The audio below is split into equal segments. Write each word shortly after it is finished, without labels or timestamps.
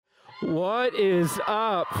What is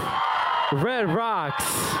up, Red Rocks?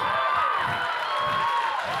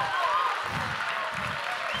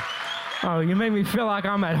 Oh, you make me feel like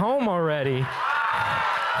I'm at home already.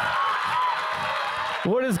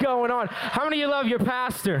 What is going on? How many of you love your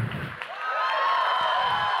pastor?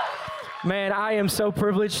 Man, I am so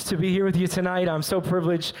privileged to be here with you tonight. I'm so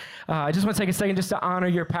privileged. I just want to take a second just to honor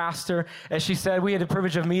your pastor. As she said, we had the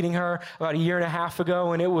privilege of meeting her about a year and a half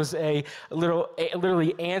ago, and it was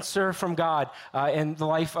literally answer from God in the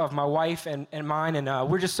life of my wife and mine. And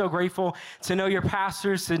we're just so grateful to know your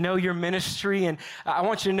pastors, to know your ministry. And I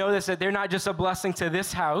want you to know this, that they're not just a blessing to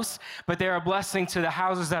this house, but they're a blessing to the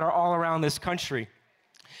houses that are all around this country.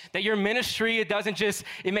 That your ministry,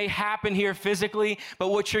 it may happen here physically, but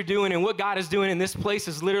what you're doing and what God is doing in this place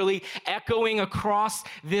is literally echoing across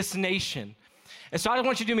this nation. And so I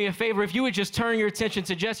want you to do me a favor. If you would just turn your attention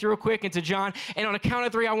to Jesse real quick and to John, and on a count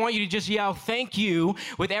of three, I want you to just yell, thank you,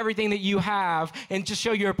 with everything that you have, and just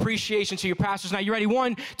show your appreciation to your pastors. Now, you ready?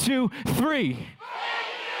 1, 2, 3.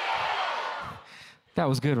 That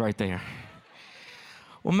was good right there.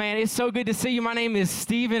 Well, man, it's so good to see you. My name is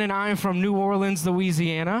Steven, and I am from New Orleans,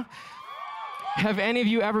 Louisiana. Have any of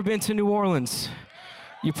you ever been to New Orleans?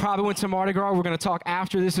 You probably went to Mardi Gras. We're going to talk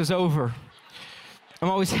after this is over. I'm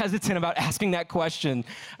always hesitant about asking that question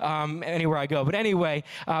anywhere I go. But anyway,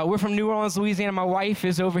 we're from New Orleans, Louisiana. My wife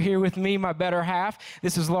is over here with me, my better half.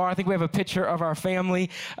 This is Laura. I think we have a picture of our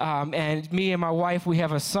family. And me and my wife, we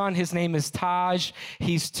have a son. His name is Taj.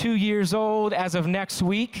 He's 2 years old as of next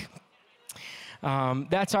week.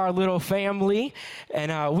 That's our little family,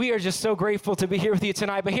 and we are just so grateful to be here with you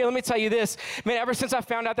tonight. But here, let me tell you this, man, ever since I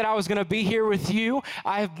found out that I was going to be here with you,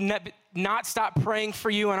 I have not stopped praying for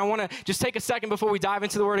you, and I want to just take a second before we dive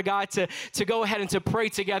into the Word of God to go ahead and to pray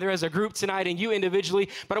together as a group tonight and you individually.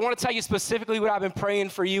 But I want to tell you specifically what I've been praying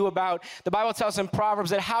for you about. The Bible tells us in Proverbs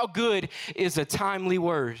that how good is a timely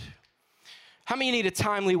word. How many need a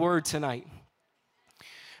timely word tonight?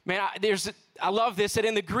 Man, I love this, that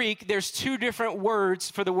in the Greek, there's two different words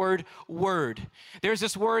for the word word. There's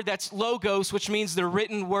this word that's logos, which means the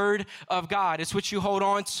written word of God. It's what you hold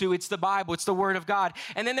on to. It's the Bible. It's the word of God.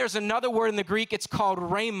 And then there's another word in the Greek. It's called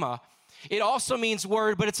rhema. It also means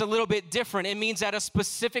word, but it's a little bit different. It means that a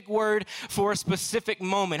specific word for a specific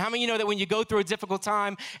moment. How many of you know that when you go through a difficult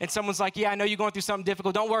time and someone's like, yeah, I know you're going through something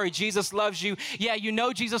difficult. Don't worry, Jesus loves you. Yeah, you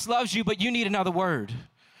know Jesus loves you, but you need another word.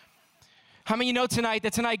 How many of you know tonight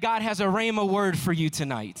that tonight God has a rhema word for you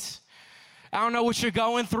tonight? I don't know what you're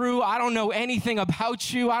going through. I don't know anything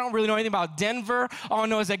about you. I don't really know anything about Denver. All I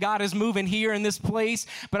know is that God is moving here in this place.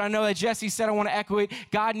 But I know that Jesse said, I want to echo it.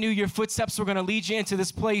 God knew your footsteps were going to lead you into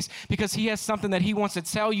this place because he has something that he wants to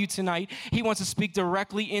tell you tonight. He wants to speak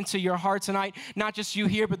directly into your heart tonight. Not just you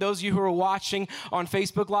here, but those of you who are watching on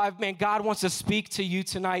Facebook Live. Man, God wants to speak to you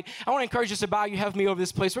tonight. I want to encourage you to bow your head with me over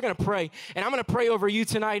this place. We're going to pray. And I'm going to pray over you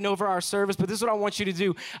tonight and over our service. But this is what I want you to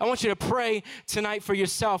do. I want you to pray tonight for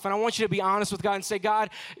yourself. And I want you to be honest with God and say, God,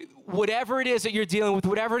 whatever it is that you're dealing with,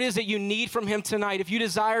 whatever it is that you need from him tonight, if you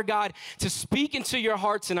desire God to speak into your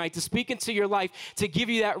heart tonight, to speak into your life, to give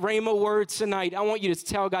you that rhema word tonight, I want you to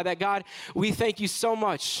tell God that, God, we thank you so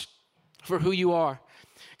much for who you are.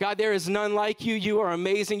 God, there is none like you. You are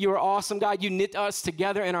amazing. You are awesome. God, you knit us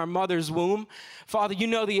together in our mother's womb. Father, you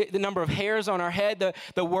know the number of hairs on our head,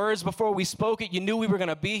 the words before we spoke it. You knew we were going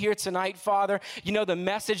to be here tonight, Father. You know the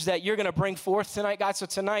message that you're going to bring forth tonight, God. So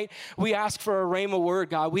tonight, we ask for a rhema word,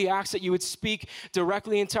 God. We ask that you would speak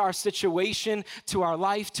directly into our situation, to our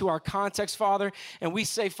life, to our context, Father. And we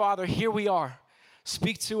say, Father, here we are.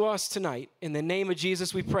 Speak to us tonight. In the name of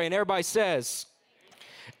Jesus, we pray. And everybody says,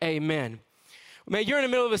 amen. Man, you're in the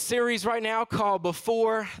middle of a series right now called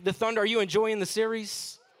Before the Thunder. Are you enjoying the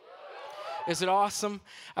series? Is it awesome?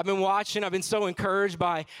 I've been watching. I've been so encouraged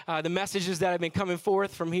by the messages that have been coming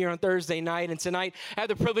forth from here on Thursday night. And tonight, I have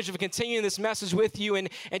the privilege of continuing this message with you. And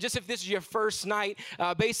just if this is your first night,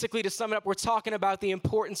 basically to sum it up, we're talking about the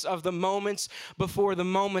importance of the moments before the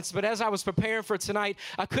moments. But as I was preparing for tonight,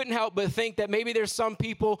 I couldn't help but think that maybe there's some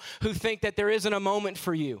people who think that there isn't a moment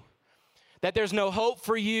for you. That there's no hope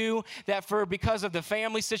for you, that because of the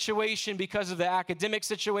family situation, because of the academic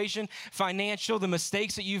situation, financial, the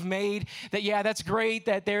mistakes that you've made, that, yeah, that's great,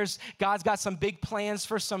 that God's got some big plans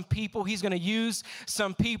for some people. He's going to use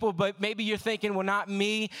some people, but maybe you're thinking, well, not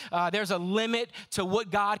me. There's a limit to what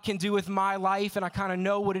God can do with my life, and I kind of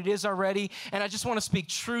know what it is already, and I just want to speak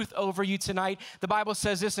truth over you tonight. The Bible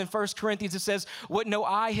says this in 1 Corinthians. It says, what no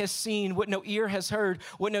eye has seen, what no ear has heard,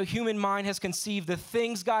 what no human mind has conceived, the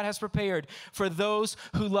things God has prepared for those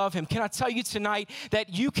who love him. Can I tell you tonight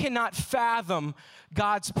that you cannot fathom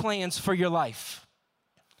God's plans for your life?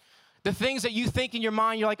 The things that you think in your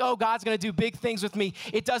mind, you're like, oh, God's going to do big things with me.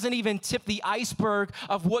 It doesn't even tip the iceberg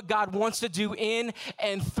of what God wants to do in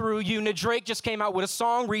and through you. Now, Drake just came out with a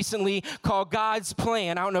song recently called God's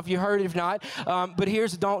Plan. I don't know if you heard it, if not, but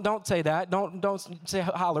don't say that. Don't say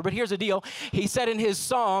holler. But here's the deal. He said in his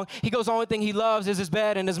song, he goes, the only thing he loves is his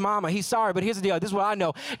bed and his mama. He's sorry, but here's the deal. This is what I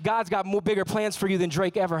know. God's got more bigger plans for you than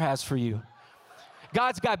Drake ever has for you.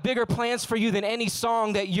 God's got bigger plans for you than any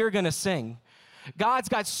song that you're going to sing. God's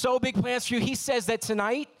got so big plans for you. He says that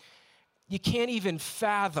tonight, you can't even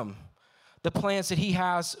fathom the plans that he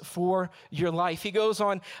has for your life. He goes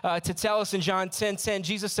on to tell us in John 10:10,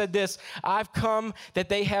 Jesus said this, I've come that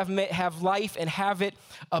they have life and have it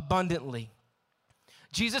abundantly.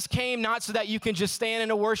 Jesus came not so that you can just stand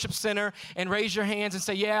in a worship center and raise your hands and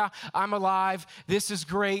say, yeah, I'm alive, this is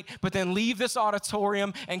great, but then leave this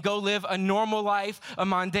auditorium and go live a normal life, a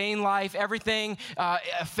mundane life. Everything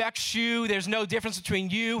affects you. There's no difference between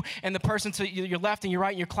you and the person to your left and your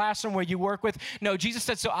right in your classroom where you work with. No, Jesus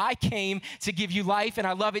said, so I came to give you life, and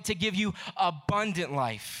I love it, to give you abundant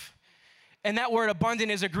life. And that word abundant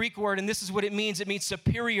is a Greek word, and this is what it means. It means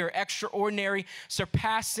superior, extraordinary,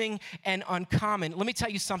 surpassing, and uncommon. Let me tell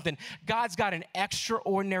you something. God's got an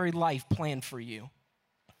extraordinary life planned for you.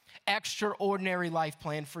 Extraordinary life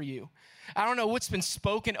planned for you. I don't know what's been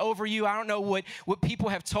spoken over you. I don't know what people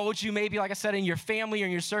have told you, maybe, like I said, in your family or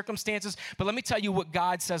in your circumstances. But let me tell you what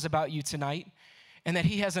God says about you tonight, and that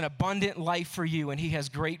he has an abundant life for you, and he has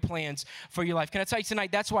great plans for your life. Can I tell you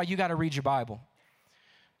tonight, that's why you got to read your Bible.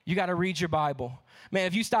 You got to read your Bible. Man,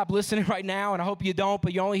 if you stop listening right now, and I hope you don't,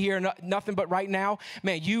 but you only hear nothing but right now,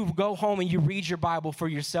 man, you go home and you read your Bible for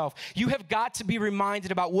yourself. You have got to be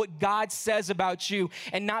reminded about what God says about you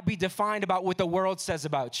and not be defined about what the world says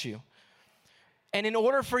about you. And in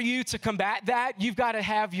order for you to combat that, you've got to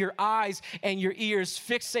have your eyes and your ears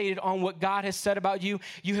fixated on what God has said about you.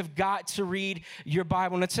 You have got to read your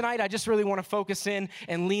Bible. Now, tonight, I just really want to focus in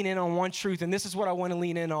and lean in on one truth, and this is what I want to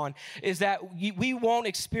lean in on, is that we won't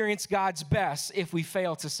experience God's best if we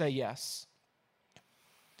fail to say yes.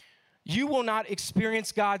 You will not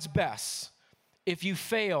experience God's best if you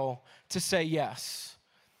fail to say yes.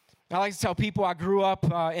 I like to tell people I grew up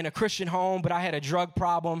in a Christian home, but I had a drug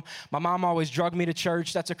problem. My mom always drugged me to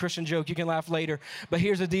church. That's a Christian joke. You can laugh later. But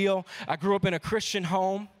here's the deal. I grew up in a Christian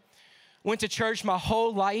home, went to church my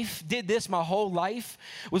whole life, did this my whole life,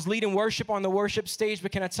 was leading worship on the worship stage.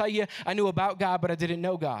 But can I tell you, I knew about God, but I didn't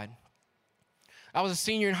know God. I was a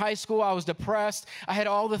senior in high school. I was depressed. I had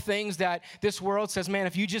all the things that this world says, man,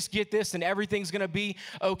 if you just get this, then everything's going to be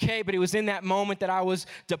okay. But it was in that moment that I was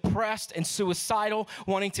depressed and suicidal,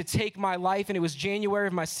 wanting to take my life. And it was January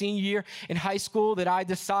of my senior year in high school that I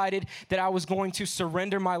decided that I was going to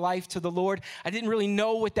surrender my life to the Lord. I didn't really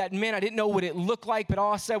know what that meant. I didn't know what it looked like, but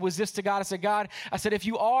all I said was this to God. I said, God, if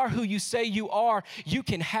you are who you say you are, you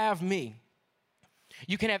can have me.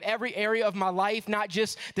 You can have every area of my life, not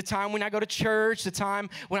just the time when I go to church, the time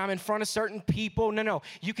when I'm in front of certain people. No.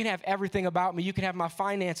 You can have everything about me. You can have my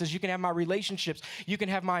finances. You can have my relationships. You can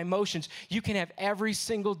have my emotions. You can have every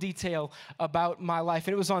single detail about my life.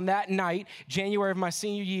 And it was on that night, January of my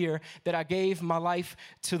senior year, that I gave my life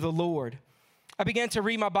to the Lord. I began to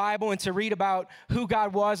read my Bible and to read about who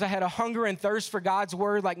God was. I had a hunger and thirst for God's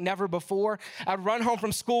word like never before. I'd run home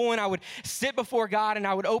from school and I would sit before God and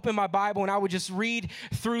I would open my Bible and I would just read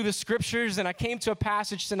through the scriptures. And I came to a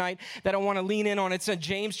passage tonight that I want to lean in on. It's in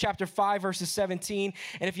James chapter 5, verses 17.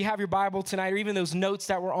 And if you have your Bible tonight, or even those notes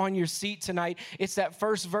that were on your seat tonight, it's that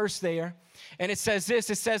first verse there. And it says this,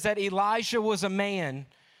 it says that Elijah was a man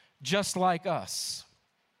just like us.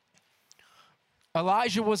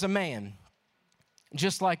 Elijah was a man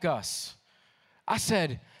just like us. I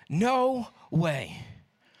said, no way.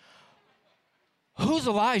 Who's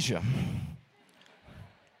Elijah?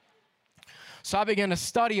 So I began to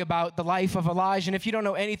study about the life of Elijah. And if you don't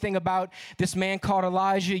know anything about this man called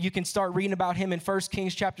Elijah, you can start reading about him in 1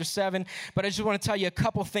 Kings chapter 7. But I just want to tell you a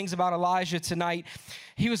couple things about Elijah tonight.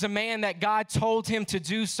 He was a man that God told him to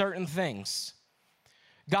do certain things.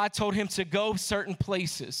 God told him to go certain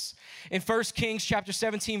places. In 1 Kings chapter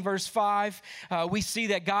 17, verse 5, we see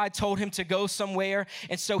that God told him to go somewhere,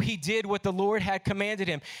 and so he did what the Lord had commanded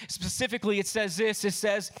him. Specifically, it says this, it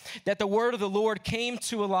says that the word of the Lord came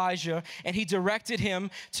to Elijah, and he directed him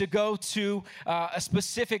to go to a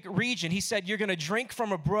specific region. He said, you're going to drink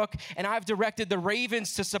from a brook, and I've directed the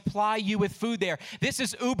ravens to supply you with food there. This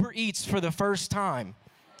is Uber Eats for the first time.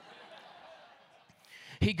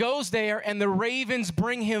 He goes there, and the ravens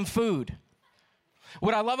bring him food.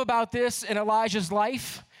 What I love about this in Elijah's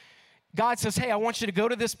life, God says, hey, I want you to go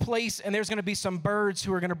to this place, and there's going to be some birds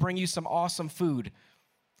who are going to bring you some awesome food.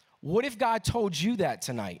 What if God told you that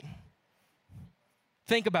tonight?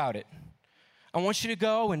 Think about it. I want you to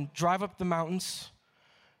go and drive up the mountains,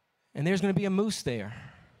 and there's going to be a moose there.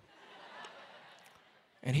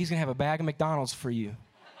 And he's going to have a bag of McDonald's for you.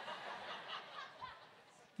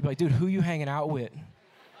 You're like, dude, who you hanging out with? You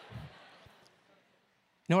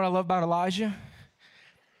know what I love about Elijah?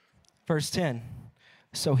 Verse 10,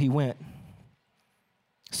 so he went.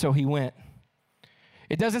 So he went.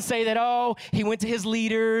 It doesn't say that, oh, he went to his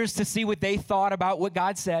leaders to see what they thought about what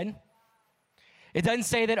God said. It doesn't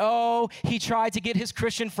say that, oh, he tried to get his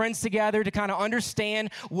Christian friends together to kind of understand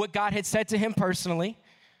what God had said to him personally.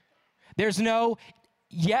 There's no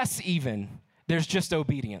yes even. There's just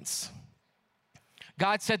obedience.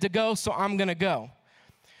 God said to go, so I'm going to go.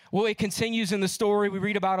 Well, it continues in the story. We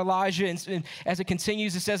read about Elijah, and as it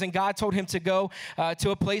continues, it says, and God told him to go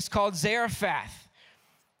to a place called Zarephath.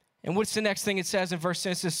 And what's the next thing it says in verse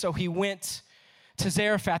 10? It says, so he went to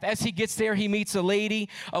Zarephath. As he gets there, he meets a lady,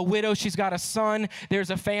 a widow. She's got a son.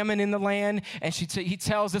 There's a famine in the land. And he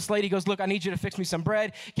tells this lady, he goes, look, I need you to fix me some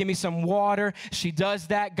bread. Give me some water. She does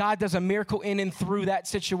that. God does a miracle in and through that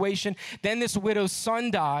situation. Then this widow's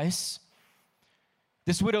son dies.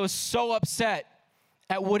 This widow is so upset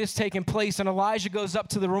at what is taking place. And Elijah goes up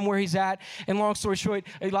to the room where he's at. And long story short,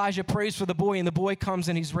 Elijah prays for the boy, and the boy comes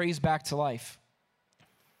and he's raised back to life.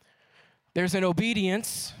 There's an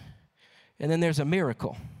obedience, and then there's a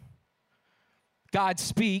miracle. God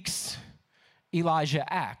speaks, Elijah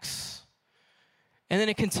acts. And then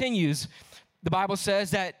it continues. The Bible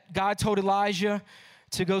says that God told Elijah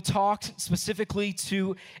to go talk specifically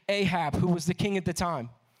to Ahab, who was the king at the time.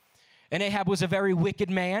 And Ahab was a very wicked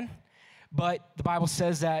man, but the Bible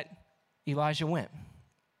says that Elijah went.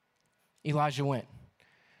 Elijah went.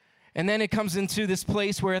 And then it comes into this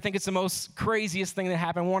place where I think it's the most craziest thing that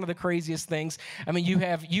happened, one of the craziest things. I mean, you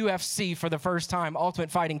have UFC for the first time, Ultimate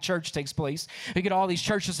Fighting Church takes place. You get all these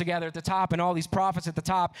churches together at the top and all these prophets at the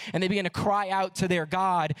top, and they begin to cry out to their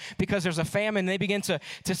God because there's a famine, and they begin to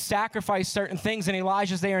sacrifice certain things, and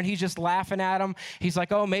Elijah's there, and he's just laughing at them. He's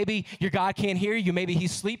like, oh, maybe your God can't hear you. Maybe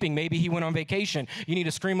he's sleeping. Maybe he went on vacation. You need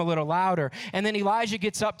to scream a little louder. And then Elijah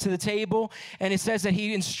gets up to the table, and it says that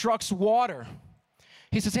he instructs water.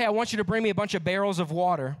 He says, hey, I want you to bring me a bunch of barrels of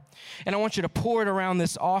water, and I want you to pour it around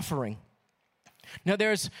this offering. Now,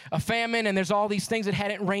 there's a famine, and there's all these things that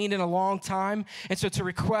hadn't rained in a long time, and so to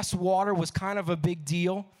request water was kind of a big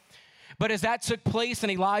deal. But as that took place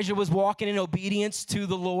and Elijah was walking in obedience to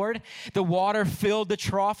the Lord, the water filled the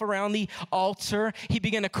trough around the altar. He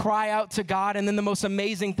began to cry out to God, and then the most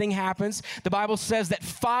amazing thing happens. The Bible says that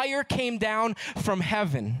fire came down from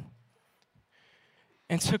heaven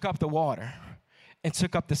and took up the water and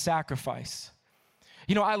took up the sacrifice.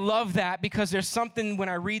 You know, I love that because there's something when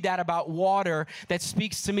I read that about water that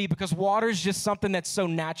speaks to me, because water is just something that's so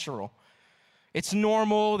natural. It's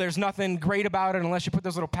normal. There's nothing great about it unless you put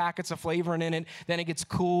those little packets of flavoring in it. Then it gets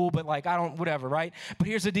cool, but like, whatever, right? But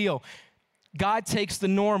here's the deal. God takes the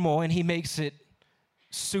normal and he makes it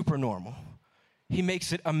super normal. He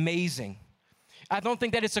makes it amazing. I don't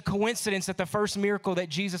think that it's a coincidence that the first miracle that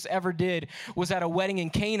Jesus ever did was at a wedding in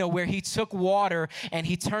Cana, where he took water and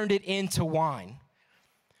he turned it into wine.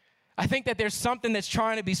 I think that there's something that's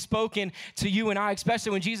trying to be spoken to you and I,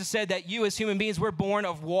 especially when Jesus said that you as human beings, we're born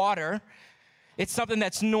of water. It's something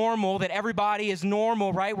that's normal, that everybody is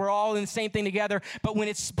normal, right? We're all in the same thing together. But when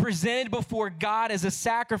it's presented before God as a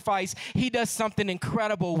sacrifice, he does something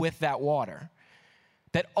incredible with that water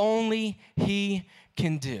that only he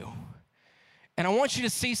can do. And I want you to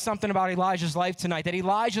see something about Elijah's life tonight, that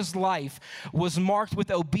Elijah's life was marked with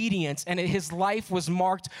obedience, and his life was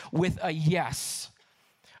marked with a yes.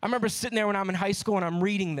 I remember sitting there when I'm in high school and I'm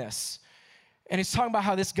reading this, and it's talking about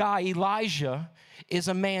how this guy, Elijah, is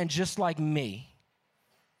a man just like me.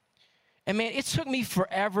 And man, it took me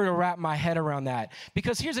forever to wrap my head around that.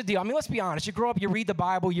 Because here's the deal. I mean, let's be honest. You grow up, you read the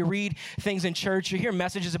Bible, you read things in church, you hear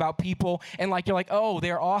messages about people, and like you're like, oh,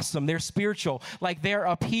 they're awesome, they're spiritual, like they're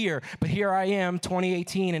up here. But here I am,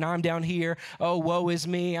 2018, and I'm down here. Oh, woe is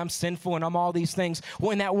me, I'm sinful, and I'm all these things.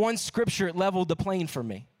 Well, in that one scripture, it leveled the plane for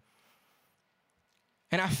me.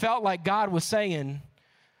 And I felt like God was saying,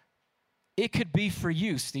 it could be for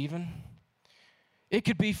you, Stephen. It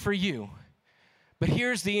could be for you. But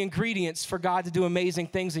here's the ingredients for God to do amazing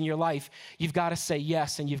things in your life. You've got to say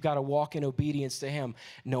yes, and you've got to walk in obedience to him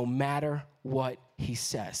no matter what he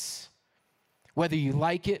says. Whether you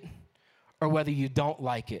like it or whether you don't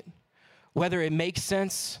like it. Whether it makes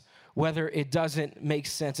sense, whether it doesn't make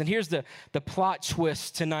sense. And here's the plot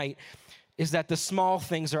twist tonight, is that the small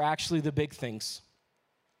things are actually the big things.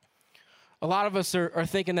 A lot of us are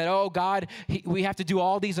thinking that, oh, God, we have to do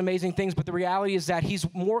all these amazing things, but the reality is that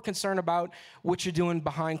he's more concerned about what you're doing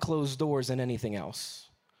behind closed doors than anything else.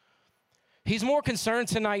 He's more concerned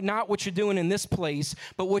tonight, not what you're doing in this place,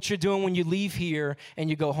 but what you're doing when you leave here and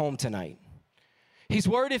you go home tonight. He's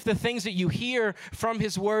worried if the things that you hear from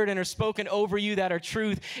his word and are spoken over you that are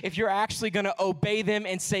truth, if you're actually going to obey them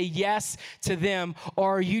and say yes to them,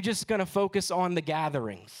 or are you just going to focus on the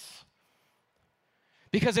gatherings?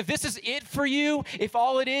 Because if this is it for you, if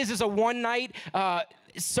all it is a one-night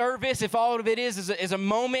service, if all of it is a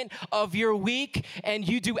moment of your week and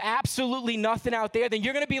you do absolutely nothing out there, then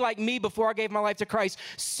you're going to be like me before I gave my life to Christ,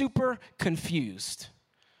 super confused.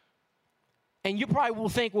 And you probably will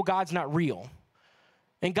think, well, God's not real.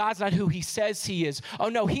 And God's not who he says he is. Oh,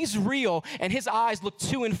 no, he's real, and his eyes look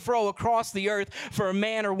to and fro across the earth for a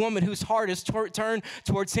man or woman whose heart is turned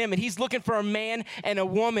towards him. And he's looking for a man and a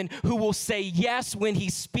woman who will say yes when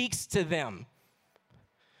he speaks to them.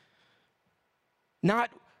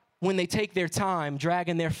 Not when they take their time,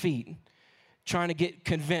 dragging their feet, trying to get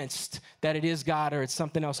convinced that it is God or it's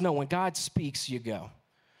something else. No, when God speaks, you go.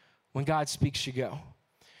 When God speaks, you go.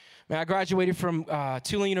 I graduated from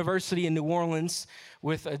Tulane University in New Orleans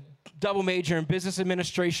with a double major in business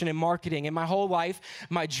administration and marketing. And my whole life,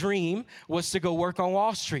 my dream was to go work on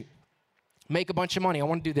Wall Street, make a bunch of money. I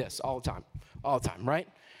want to do this all the time, right?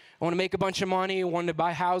 I want to make a bunch of money. I wanted to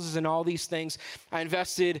buy houses and all these things. I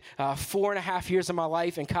invested 4.5 years of my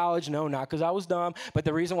life in college. No, not because I was dumb, but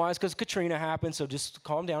the reason why is because Katrina happened, so just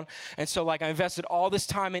calm down. And so, I invested all this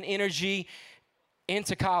time and energy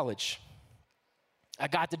into college. I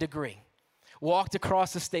got the degree, walked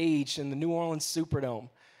across the stage in the New Orleans Superdome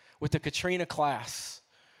with the Katrina class.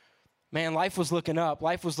 Man, life was looking up.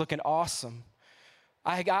 Life was looking awesome.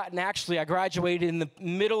 I graduated in the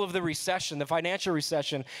middle of the recession, the financial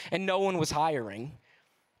recession, and no one was hiring.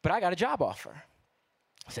 But I got a job offer.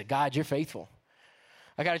 I said, God, you're faithful.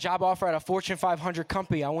 I got a job offer at a Fortune 500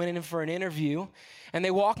 company. I went in for an interview, and they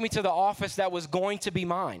walked me to the office that was going to be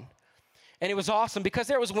mine. And it was awesome because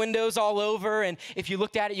there was windows all over, and if you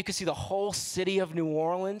looked at it, you could see the whole city of New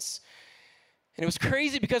Orleans. And it was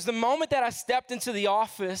crazy because the moment that I stepped into the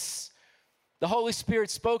office, the Holy Spirit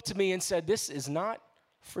spoke to me and said, this is not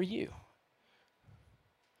for you.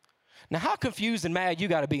 Now, how confused and mad you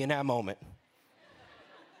got to be in that moment?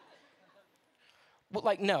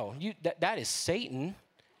 Well, no, that is Satan,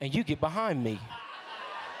 and you get behind me.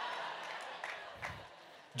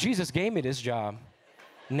 Jesus gave me this job.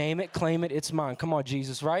 Name it, claim it, it's mine. Come on,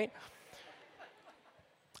 Jesus, right?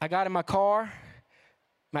 I got in my car,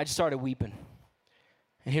 and I just started weeping.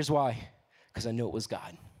 And here's why. Because I knew it was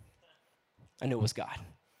God. I knew it was God.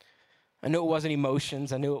 I knew it wasn't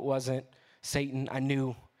emotions. I knew it wasn't Satan. I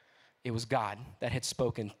knew it was God that had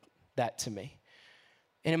spoken that to me.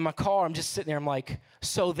 And in my car, I'm just sitting there. I'm like,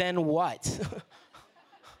 so then what?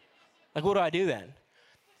 What do I do then?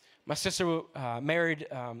 My sister married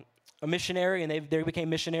a missionary, and they became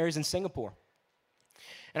missionaries in Singapore.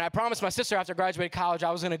 And I promised my sister after I graduated college I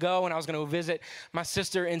was going to go, and I was going to visit my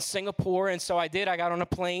sister in Singapore. And so I did. I got on a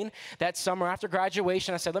plane that summer after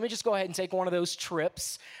graduation. I said, let me just go ahead and take one of those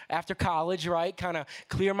trips after college, right? Kind of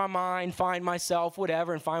clear my mind, find myself,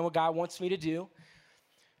 whatever, and find what God wants me to do.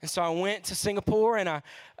 And so I went to Singapore, and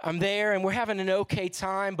I'm there, and we're having an okay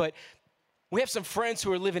time. But we have some friends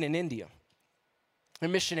who are living in India. They're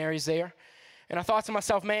missionaries there. And I thought to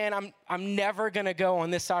myself, man, I'm never going to go on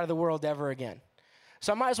this side of the world ever again.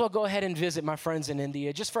 So I might as well go ahead and visit my friends in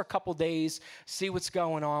India just for a couple days, see what's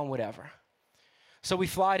going on, whatever. So we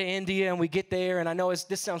fly to India, and we get there, and I know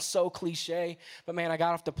this sounds so cliche, but man, I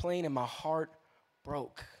got off the plane, and my heart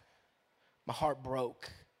broke. My heart broke.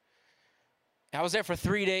 I was there for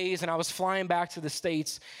 3 days, and I was flying back to the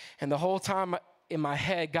States, and the whole time in my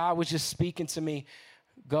head, God was just speaking to me,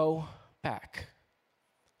 go back.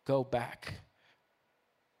 Go back.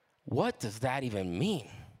 What does that even mean?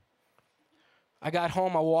 I got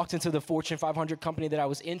home, I walked into the Fortune 500 company that I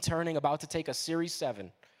was interning, about to take a Series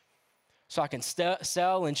 7. So I can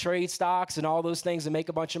sell and trade stocks and all those things and make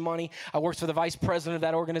a bunch of money. I worked for the vice president of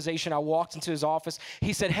that organization. I walked into his office.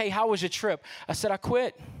 He said, hey, how was your trip? I said, I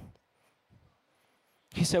quit.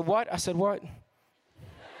 He said, what? I said, what?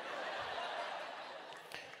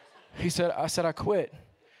 I said, I quit.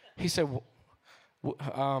 He said,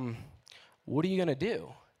 what are you going to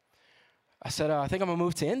do? I said, I think I'm going to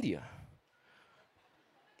move to India.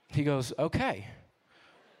 He goes, okay.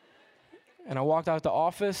 And I walked out the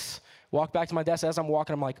office, walked back to my desk. As I'm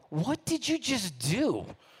walking, I'm like, what did you just do?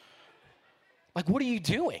 What are you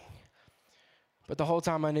doing? But the whole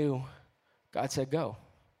time I knew God said go.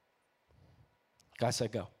 God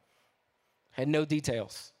said go. Had no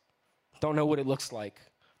details. Don't know what it looks like,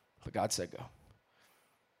 but God said go.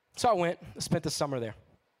 So I went, spent the summer there.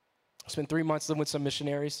 Spent 3 months living with some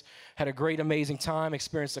missionaries, had a great, amazing time,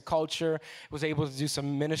 experienced the culture, was able to do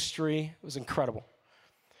some ministry. It was incredible.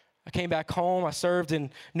 I came back home. I served in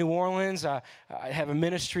New Orleans. I have a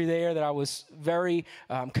ministry there that I was very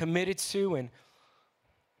committed to, and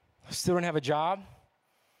I still didn't have a job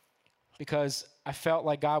because I felt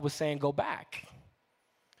like God was saying, go back.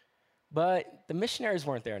 But the missionaries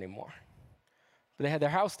weren't there anymore. But they had their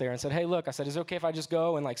house there and said, hey, look, I said, is it okay if I just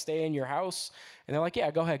go and like stay in your house? And they're like,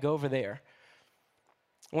 yeah, go ahead, go over there.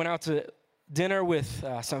 Went out to dinner with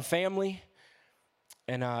some family,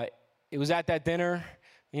 and it was at that dinner,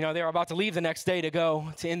 you know, they were about to leave the next day to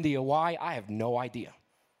go to India. Why? I have no idea.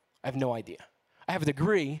 I have a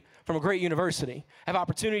degree from a great university. I have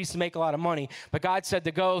opportunities to make a lot of money, but God said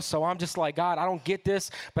to go, so I'm just like, God, I don't get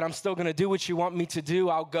this, but I'm still going to do what you want me to do.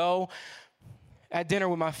 I'll go. At dinner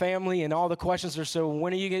with my family, and all the questions are, so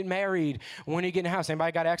when are you getting married? When are you getting a house?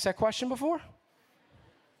 Anybody got asked that question before?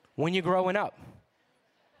 When you growing up?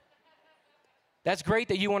 That's great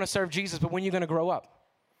that you want to serve Jesus, but when are you going to grow up?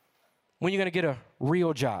 When are you going to get a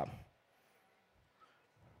real job?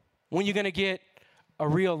 When are you going to get a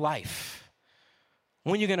real life?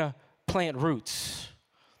 When are you going to plant roots?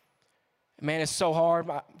 Man, it's so hard.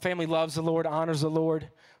 My family loves the Lord, honors the Lord. It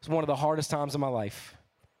was one of the hardest times of my life,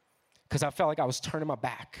 because I felt like I was turning my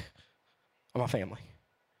back on my family.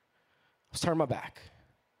 I was turning my back.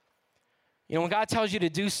 You know, when God tells you to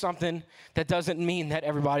do something, that doesn't mean that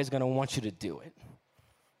everybody's going to want you to do it.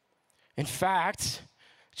 In fact,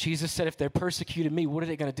 Jesus said, if they're persecuted me, what are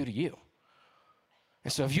they going to do to you?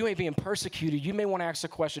 And so if you ain't being persecuted, you may want to ask the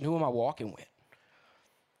question, who am I walking with?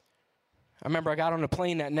 I remember I got on a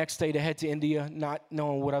plane that next day to head to India, not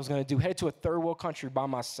knowing what I was going to do, head to a third world country by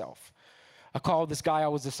myself. I called this guy I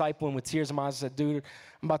was discipling with tears in my eyes. I said, dude,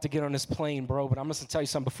 I'm about to get on this plane, bro, but I'm just going to tell you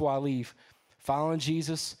something before I leave. Following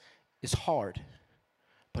Jesus is hard,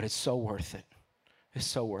 but it's so worth it. It's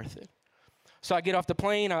so worth it. So I get off the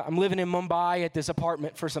plane. I'm living in Mumbai at this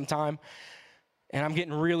apartment for some time, and I'm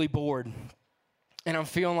getting really bored, and I'm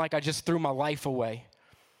feeling like I just threw my life away.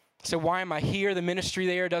 So why am I here? The ministry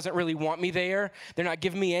there doesn't really want me there. They're not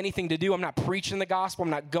giving me anything to do. I'm not preaching the gospel.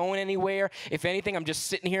 I'm not going anywhere. If anything, I'm just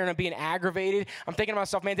sitting here and I'm being aggravated. I'm thinking to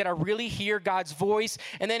myself, man, did I really hear God's voice?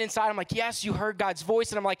 And then inside, I'm like, yes, you heard God's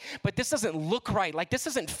voice. And I'm like, but this doesn't look right. Like, this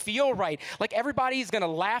doesn't feel right. Like, everybody's going to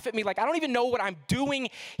laugh at me. Like, I don't even know what I'm doing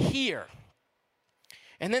here.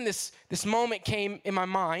 And then this moment came in my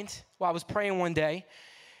mind while I was praying one day.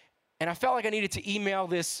 And I felt like I needed to email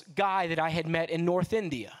this guy that I had met in North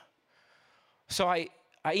India. So I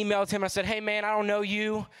emailed him. I said, hey, man, I don't know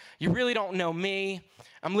you. You really don't know me.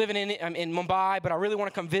 I'm living in Mumbai, but I really want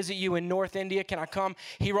to come visit you in North India. Can I come?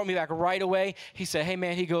 He wrote me back right away. He said, hey,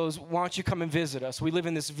 man, he goes, why don't you come and visit us? We live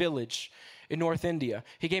in this village in North India.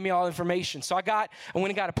 He gave me all the information. So I went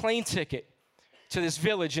and got a plane ticket to this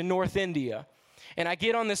village in North India. And I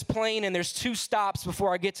get on this plane, and there's 2 stops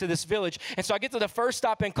before I get to this village. And so I get to the first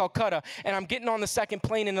stop in Calcutta, and I'm getting on the second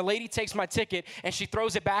plane, and the lady takes my ticket, and she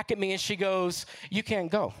throws it back at me, and she goes, you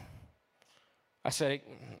can't go. I said,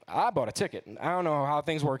 I bought a ticket. I don't know how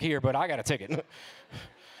things work here, but I got a ticket.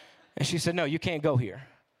 And she said, no, you can't go here.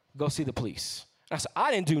 Go see the police. And I said,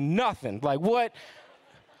 I didn't do nothing. Like, what?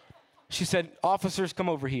 She said, officers, come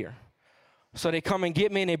over here. So they come and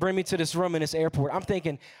get me, and they bring me to this room in this airport. I'm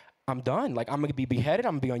thinking, I'm done. Like, I'm going to be beheaded.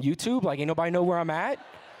 I'm going to be on YouTube. Like, ain't nobody know where I'm at.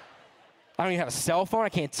 I don't even have a cell phone. I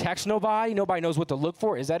can't text nobody. Nobody knows what to look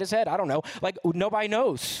for. Is that his head? I don't know. Like, nobody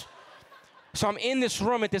knows. So I'm in this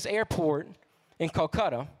room at this airport in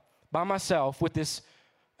Calcutta by myself with this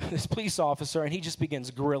police officer, and he just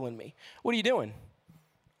begins grilling me. What are you doing?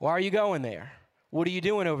 Why are you going there? What are you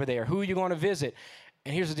doing over there? Who are you going to visit?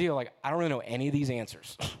 And here's the deal. Like, I don't really know any of these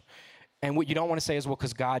answers. And what you don't want to say is, well,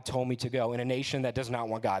 because God told me to go in a nation that does not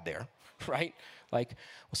want God there, right? Like,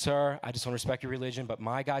 well, sir, I just want to respect your religion, but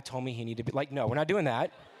my God told me he needed to be. Like, no, we're not doing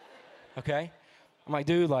that, okay? I'm like,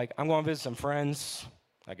 dude, like, I'm going to visit some friends,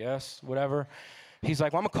 I guess, whatever. He's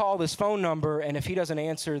like, well, I'm going to call this phone number, and if he doesn't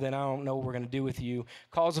answer, then I don't know what we're going to do with you.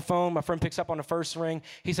 Calls the phone. My friend picks up on the first ring.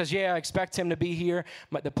 He says, yeah, I expect him to be here.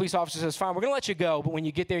 The police officer says, fine, we're going to let you go, but when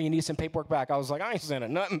you get there, you need some paperwork back. I was like, I ain't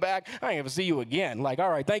sending nothing back. I ain't ever see you again. Like,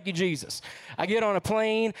 all right, thank you, Jesus. I get on a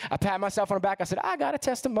plane. I pat myself on the back. I said, I got a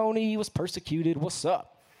testimony. He was persecuted. What's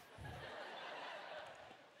up?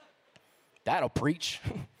 That'll preach.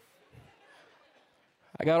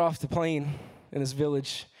 I got off the plane in this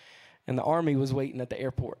village, and the army was waiting at the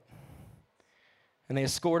airport. And they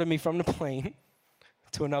escorted me from the plane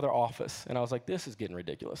to another office. And I was like, this is getting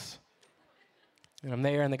ridiculous. And I'm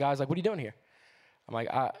there, and the guy's like, what are you doing here? I'm like,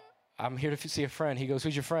 I I'm here to see a friend. He goes,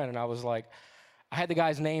 who's your friend? And I was like, I had the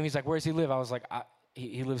guy's name. He's like, where does he live? I was like,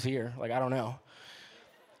 he lives here. Like, I don't know.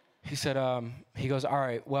 He said, he goes, all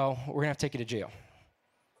right, well, we're going to have to take you to jail.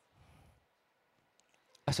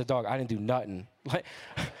 I said, dog, I didn't do nothing. Like,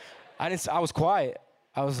 I was quiet.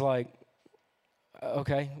 I was like,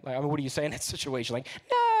 okay. Like, I mean, what do you say in that situation? Like,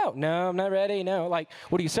 no, I'm not ready. No. Like,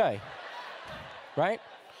 what do you say? Right?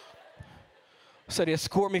 So they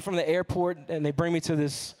escort me from the airport and they bring me to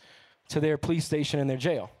their police station in their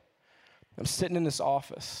jail. I'm sitting in this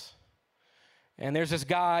office. And there's this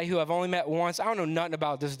guy who I've only met once. I don't know nothing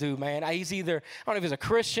about this dude, man. He's either, I don't know if he's a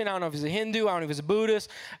Christian, I don't know if he's a Hindu, I don't know if he's a Buddhist.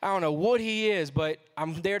 I don't know what he is, but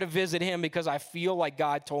I'm there to visit him because I feel like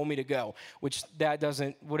God told me to go, which that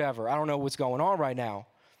doesn't, whatever. I don't know what's going on right now.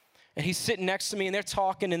 And he's sitting next to me, and they're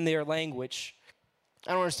talking in their language.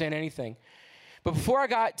 I don't understand anything. But before I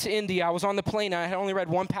got to India, I was on the plane, and I had only read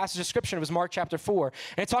one passage of scripture. It was Mark chapter 4.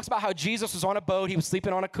 And it talks about how Jesus was on a boat. He was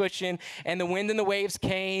sleeping on a cushion, and the wind and the waves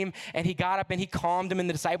came, and he got up, and he calmed them, and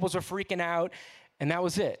the disciples were freaking out. And that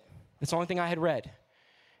was it. That's the only thing I had read.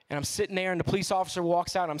 And I'm sitting there, and the police officer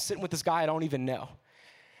walks out, and I'm sitting with this guy I don't even know.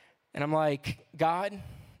 And I'm like, God,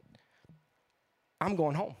 I'm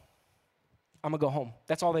going home. I'm going to go home.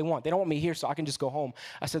 That's all they want. They don't want me here, so I can just go home.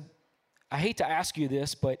 I said, I hate to ask you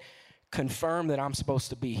this, but confirm that I'm supposed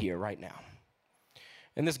to be here right now.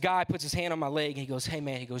 And this guy puts his hand on my leg, and he goes, hey,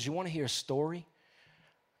 man, he goes, you want to hear a story?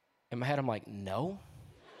 In my head, I'm like, no.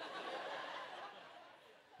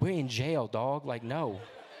 We're in jail, dog. Like, no.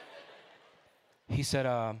 He said,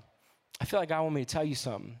 I feel like God wanted me to tell you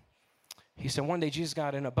something. He said, one day Jesus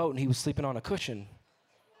got in a boat, and he was sleeping on a cushion.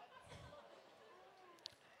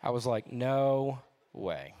 I was like, no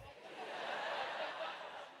way.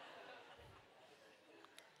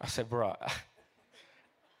 I said, bro,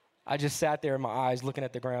 I just sat there in my eyes looking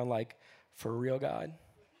at the ground like, for real, God?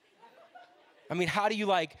 I mean, how do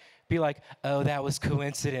you be like, oh, that was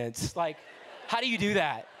coincidence? Like, how do you do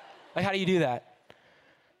that? Like, how do you do that?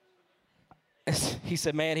 He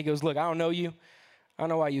said, man, he goes, look, I don't know you. I don't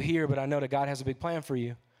know why you're here, but I know that God has a big plan for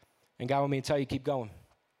you. And God wanted me to tell you, keep going.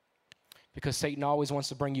 Because Satan always wants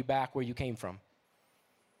to bring you back where you came from.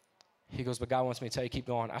 He goes, but God wants me to tell you, keep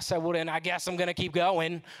going. I said, well, then I guess I'm going to keep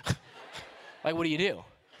going. Like, what do you do?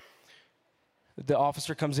 The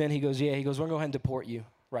officer comes in. He goes, yeah. He goes, we're going to go ahead and deport you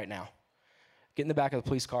right now. Get in the back of the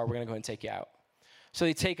police car. We're going to go ahead and take you out. So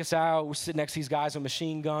they take us out. We're sitting next to these guys with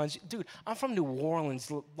machine guns. Dude, I'm from New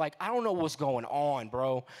Orleans. Like, I don't know what's going on,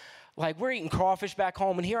 bro. Like, we're eating crawfish back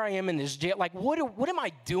home, and here I am in this jail. Like, what am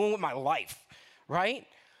I doing with my life, right?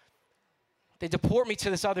 They deport me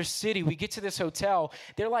to this other city. We get to this hotel.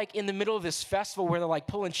 They're like in the middle of this festival where they're like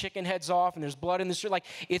pulling chicken heads off and there's blood in the street. Like,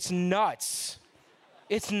 it's nuts.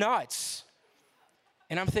 It's nuts.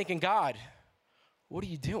 And I'm thinking, God, what are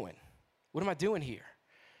you doing? What am I doing here?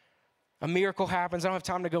 A miracle happens. I don't have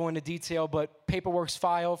time to go into detail, but paperwork's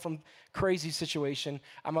filed from crazy situation.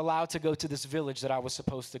 I'm allowed to go to this village that I was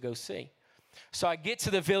supposed to go see. So I get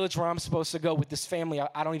to the village where I'm supposed to go with this family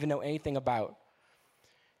I don't even know anything about.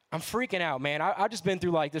 I'm freaking out, man. I've just been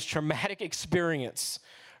through like this traumatic experience,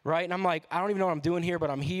 right? And I'm like, I don't even know what I'm doing here, but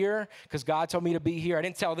I'm here because God told me to be here. I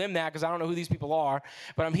didn't tell them that because I don't know who these people are,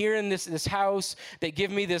 but I'm here in this house. They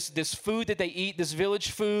give me this food that they eat, this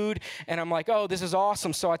village food, and I'm like, oh, this is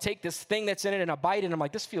awesome. So I take this thing that's in it and I bite it, and I'm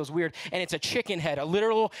like, this feels weird, and it's a chicken head, a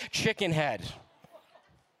literal chicken head.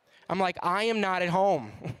 I'm like, I am not at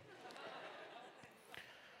home.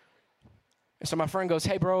 And so my friend goes,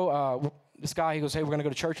 hey, bro, this guy, he goes, hey, we're going to go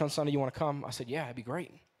to church on Sunday. You want to come? I said, yeah, it'd be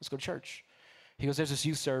great. Let's go to church. He goes, there's this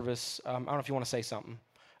youth service. I don't know if you want to say something.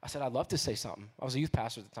 I said, I'd love to say something. I was a youth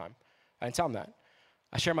pastor at the time. I didn't tell him that.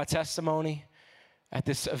 I shared my testimony at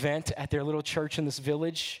this event at their little church in this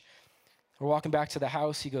village. We're walking back to the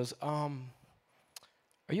house. He goes, are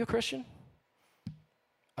you a Christian?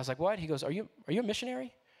 I was like, what? He goes, are you a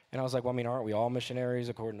missionary? And I was like, well, I mean, aren't we all missionaries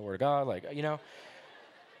according to the word of God? Like, you know.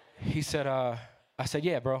 He said, I said,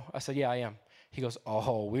 yeah, bro. I said, yeah, I am. He goes,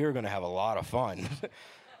 oh, we're going to have a lot of fun.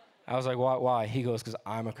 I was like, why? He goes, because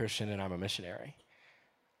I'm a Christian and I'm a missionary.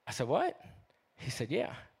 I said, what? He said,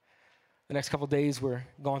 yeah. The next couple of days, we're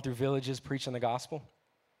going through villages, preaching the gospel.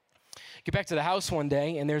 Get back to the house one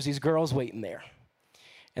day, and there's these girls waiting there.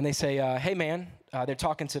 And they say, hey, man, they're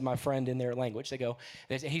talking to my friend in their language. They go,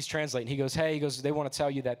 he's translating. He goes, hey, they want to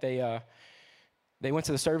tell you that they went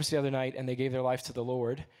to the service the other night, and they gave their life to the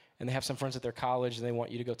Lord. And they have some friends at their college, and they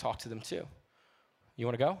want you to go talk to them too. You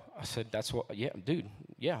want to go? I said, yeah, dude,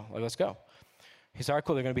 yeah, let's go. He said, all right,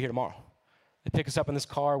 cool, they're going to be here tomorrow. They pick us up in this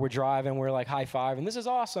car, we're driving, we're like high-fiving. This is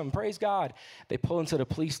awesome, praise God. They pull into the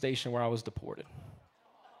police station where I was deported.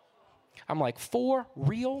 I'm like, for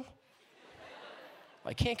real?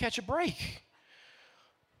 Like, can't catch a break.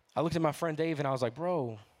 I looked at my friend Dave and I was like,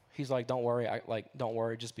 bro, he's like, don't worry. Don't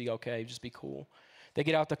worry, just be okay, just be cool. They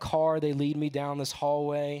get out the car, they lead me down this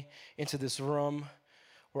hallway into this room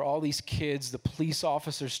where all these kids, the police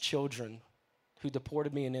officers' children who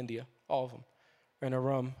deported me in India, all of them, are in a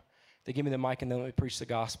room. They give me the mic and they let me preach the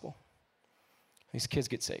gospel. These kids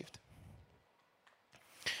get saved.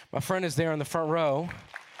 My friend is there in the front row.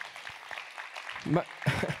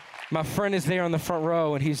 My friend is there in the front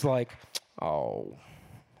row, and he's like, oh,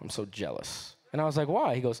 I'm so jealous. And I was like,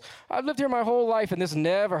 why? He goes, I've lived here my whole life, and this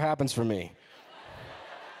never happens for me.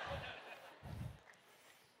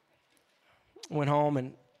 Went home,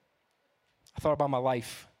 and I thought about my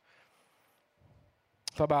life.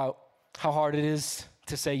 I thought about how hard it is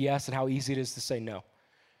to say yes and how easy it is to say no,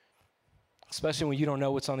 especially when you don't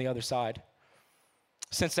know what's on the other side.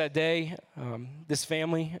 Since that day, this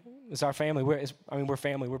family is our family. We're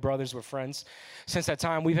family. We're brothers. We're friends. Since that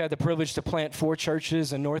time, we've had the privilege to plant 4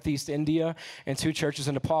 churches in Northeast India and 2 churches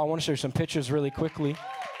in Nepal. I want to show you some pictures really quickly.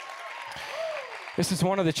 This is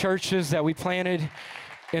one of the churches that we planted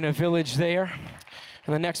in a village there.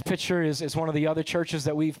 And the next picture is one of the other churches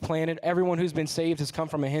that we've planted. Everyone who's been saved has come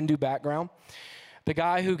from a Hindu background. The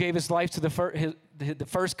guy who gave his life to the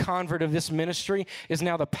first convert of this ministry is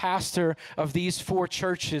now the pastor of these 4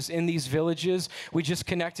 churches in these villages. We just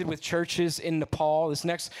connected with churches in Nepal. This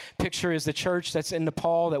next picture is the church that's in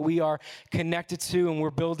Nepal that we are connected to, and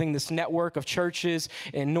we're building this network of churches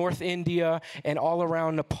in North India and all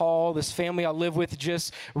around Nepal. This family I live with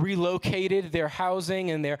just relocated their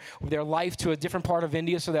housing and their life to a different part of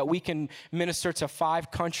India so that we can minister to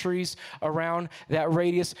 5 countries around that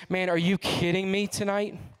radius. Man, are you kidding me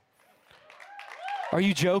tonight? Are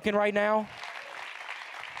you joking right now?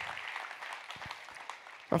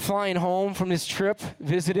 I'm flying home from this trip,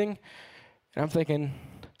 visiting, and I'm thinking,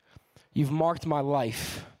 you've marked my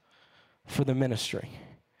life for the ministry.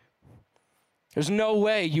 There's no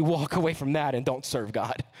way you walk away from that and don't serve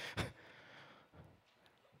God.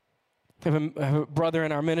 I have a brother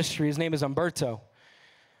in our ministry. His name is Umberto.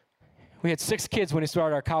 We had 6 kids when he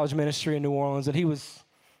started our college ministry in New Orleans, and he was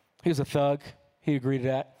a thug. He'd agree to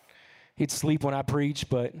that. He'd sleep when I preach,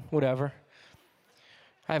 but whatever.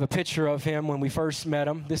 I have a picture of him when we first met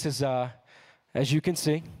him. This is, as you can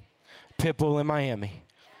see, Pitbull in Miami.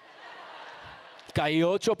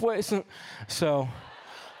 So,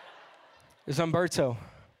 it's Umberto.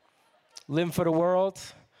 Living for the world.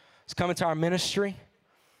 He's coming to our ministry.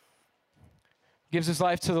 Gives his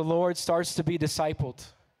life to the Lord, starts to be discipled.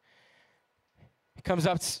 He comes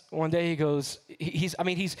up one day, he goes, he's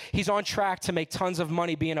on track to make tons of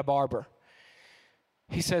money being a barber.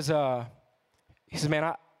 He says,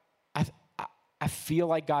 man, I feel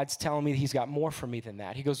like God's telling me that he's got more for me than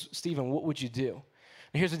that. He goes, Stephen, what would you do?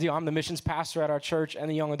 And here's the deal. I'm the missions pastor at our church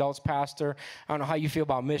and the young adults pastor. I don't know how you feel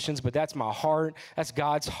about missions, but that's my heart. That's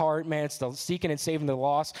God's heart, man. It's the seeking and saving the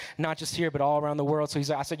lost, not just here, but all around the world. So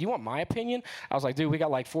I said, you want my opinion? I was like, dude, we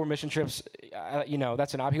got like 4 mission trips.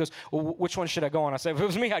 That's an option. He goes, well, which one should I go on? I said, if it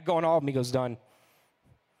was me, I'd go on all of them. He goes, done.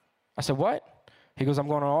 I said, what? He goes, I'm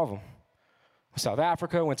going on all of them. South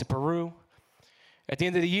Africa, went to Peru. At the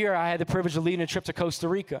end of the year, I had the privilege of leading a trip to Costa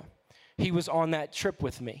Rica. He was on that trip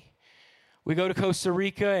with me. We go to Costa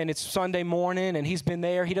Rica, and it's Sunday morning, and he's been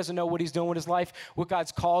there. He doesn't know what he's doing with his life, what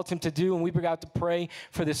God's called him to do, and we got to pray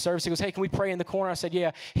for this service. He goes, hey, can we pray in the corner? I said,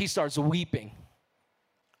 yeah. He starts weeping.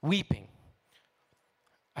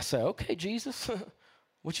 I said, okay, Jesus,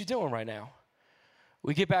 what you doing right now?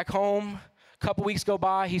 We get back home. A couple weeks go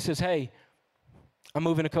by. He says, hey, I'm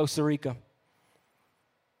moving to Costa Rica.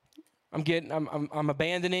 I'm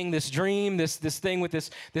abandoning this dream, this thing with this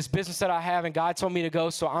business that I have, and God told me to go,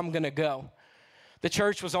 so I'm going to go. The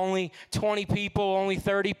church was only 20 people, only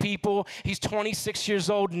 30 people. He's 26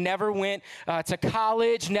 years old, never went to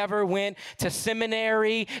college, never went to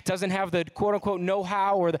seminary, doesn't have the quote-unquote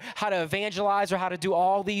know-how or how to evangelize or how to do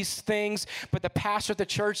all these things. But the pastor at the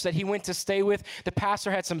church that he went to stay with, the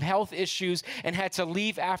pastor had some health issues and had to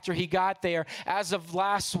leave after he got there. As of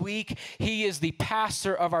last week, he is the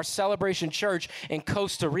pastor of our Celebration Church in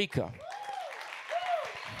Costa Rica.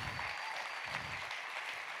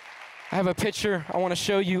 I have a picture I want to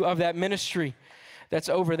show you of that ministry that's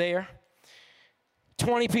over there.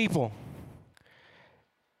 20 people.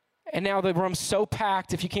 And now the room's so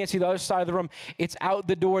packed, if you can't see the other side of the room, it's out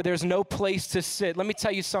the door. There's no place to sit. Let me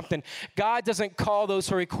tell you something. God doesn't call those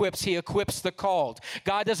who are equipped. He equips the called.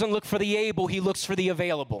 God doesn't look for the able. He looks for the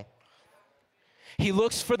available. He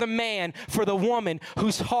looks for the man, for the woman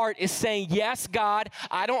whose heart is saying, yes, God,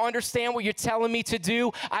 I don't understand what you're telling me to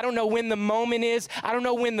do. I don't know when the moment is. I don't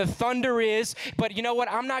know when the thunder is. But you know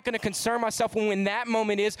what? I'm not going to concern myself when that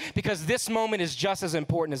moment is, because this moment is just as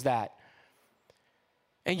important as that.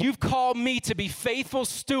 And you've called me to be faithful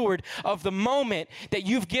steward of the moment that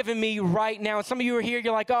you've given me right now. And some of you are here,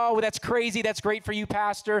 you're like, oh, well, that's crazy. That's great for you,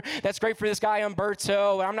 Pastor. That's great for this guy,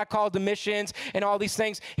 Umberto. I'm not called to missions and all these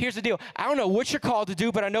things. Here's the deal. I don't know what you're called to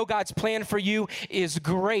do, but I know God's plan for you is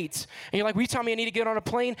great. And you're like, will you tell me I need to get on a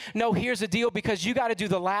plane? No, here's the deal, because you got to do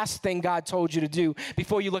the last thing God told you to do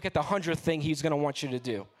before you look at the 100th thing he's going to want you to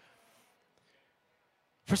do.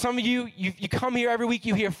 For some of you, you come here every week,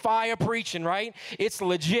 you hear fire preaching, right? It's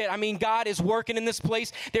legit. I mean, God is working in this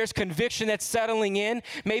place. There's conviction that's settling in.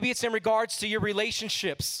 Maybe it's in regards to your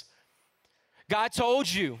relationships. God told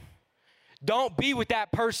you, don't be with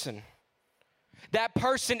that person. That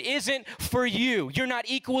person isn't for you. You're not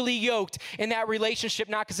equally yoked in that relationship,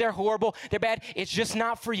 not because they're horrible, they're bad. It's just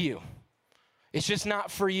not for you. It's just not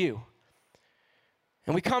for you.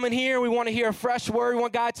 And we come in here, we want to hear a fresh word, we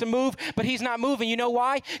want God to move, but he's not moving. You know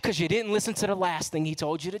why? Because you didn't listen to the last thing he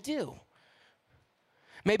told you to do.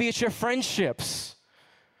 Maybe it's your friendships.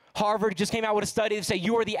 Harvard just came out with a study that say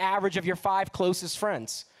you are the average of your 5 closest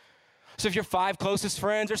friends. So if your 5 closest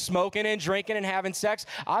friends are smoking and drinking and having sex,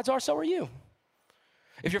 odds are so are you.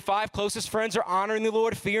 If your 5 closest friends are honoring the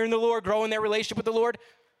Lord, fearing the Lord, growing their relationship with the Lord,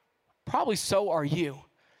 probably so are you.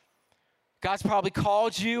 God's probably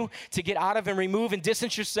called you to get out of and remove and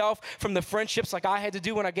distance yourself from the friendships like I had to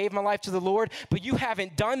do when I gave my life to the Lord, but you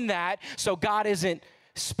haven't done that, so God isn't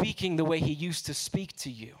speaking the way he used to speak to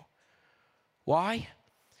you. Why?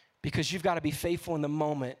 Because you've got to be faithful in the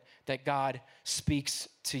moment that God speaks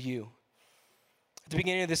to you. At the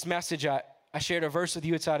beginning of this message, I shared a verse with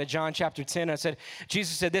you. It's out of John chapter 10. I said,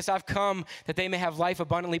 Jesus said this, I've come that they may have life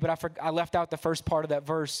abundantly, but I left out the first part of that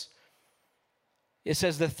verse. It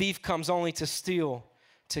says, the thief comes only to steal,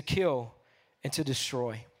 to kill, and to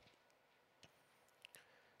destroy.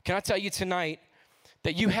 Can I tell you tonight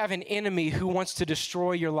that you have an enemy who wants to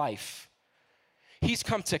destroy your life? He's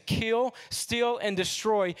come to kill, steal, and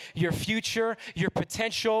destroy your future, your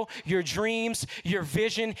potential, your dreams, your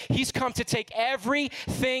vision. He's come to take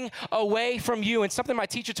everything away from you. And something my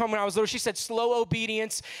teacher told me when I was little, she said, slow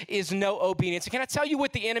obedience is no obedience. And can I tell you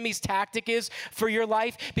what the enemy's tactic is for your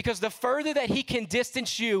life? Because the further that he can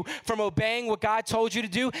distance you from obeying what God told you to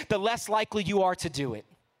do, the less likely you are to do it.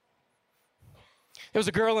 There was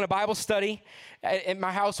a girl in a Bible study at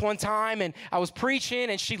my house one time, and I was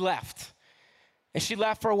preaching, and she left. And she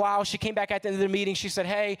left for a while. She came back at the end of the meeting. She said,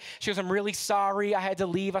 hey, she goes, I'm really sorry I had to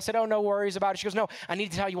leave. I said, oh, no worries about it. She goes, no, I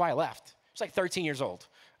need to tell you why I left. She's like 13 years old.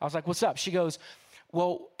 I was like, what's up? She goes,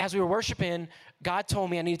 well, as we were worshiping, God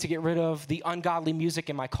told me I needed to get rid of the ungodly music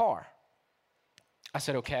in my car. I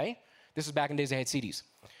said, okay. This is back in days I had CDs.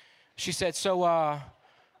 She said, so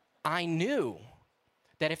I knew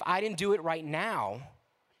that if I didn't do it right now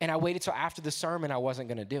and I waited till after the sermon, I wasn't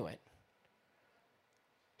going to do it.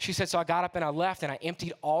 She said, so I got up and I left and I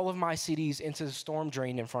emptied all of my CDs into the storm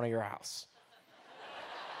drain in front of your house.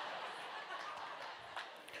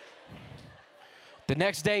 The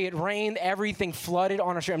next day it rained, everything flooded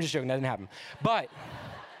on our street. I'm just joking, that didn't happen. But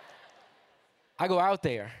I go out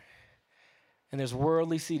there and there's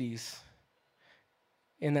worldly CDs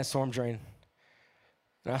in that storm drain.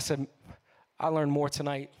 And I said, I learned more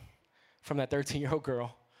tonight from that 13-year-old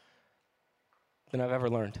girl than I've ever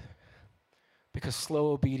learned. Because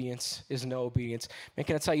slow obedience is no obedience. Man,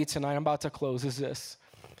 can I tell you tonight, I'm about to close, is this.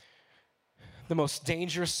 The most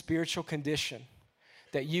dangerous spiritual condition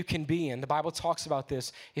that you can be in, the Bible talks about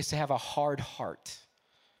this, is to have a hard heart.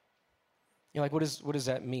 You're like, what does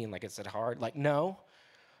that mean? Like, is it hard? Like, no.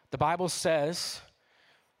 The Bible says,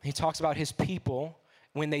 he talks about his people,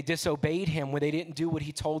 when they disobeyed him, when they didn't do what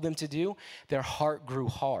he told them to do, their heart grew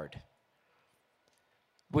hard.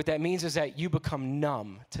 What that means is that you become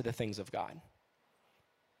numb to the things of God.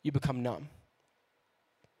 You become numb.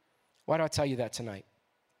 Why do I tell you that tonight?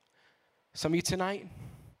 Some of you tonight,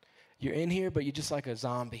 you're in here, but you're just like a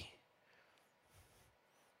zombie.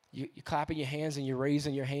 You're clapping your hands and you're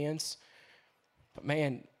raising your hands. But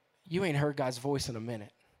man, you ain't heard God's voice in a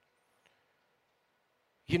minute.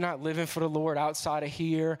 You're not living for the Lord outside of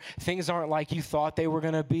here. Things aren't like you thought they were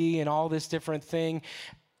going to be and all this different thing.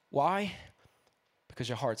 Why? Because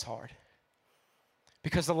your heart's hard.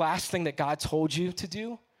 Because the last thing that God told you to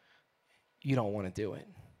do, you don't want to do it.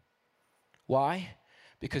 Why?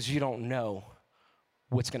 Because you don't know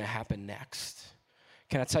what's going to happen next.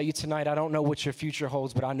 Can I tell you tonight, I don't know what your future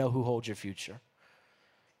holds, but I know who holds your future.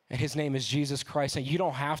 And his name is Jesus Christ. And you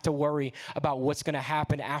don't have to worry about what's going to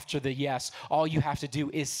happen after the yes. All you have to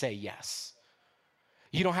do is say yes.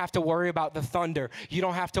 You don't have to worry about the thunder. You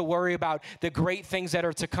don't have to worry about the great things that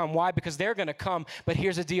are to come. Why? Because they're going to come. But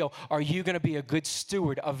here's the deal. Are you going to be a good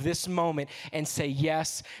steward of this moment and say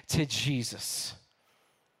yes to Jesus?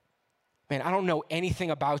 Man, I don't know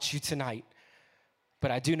anything about you tonight,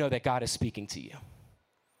 but I do know that God is speaking to you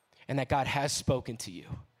and that God has spoken to you.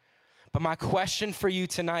 But my question for you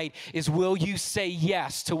tonight is, will you say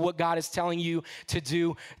yes to what God is telling you to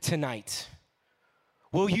do tonight?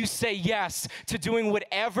 Will you say yes to doing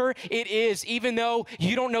whatever it is, even though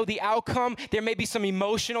you don't know the outcome? There may be some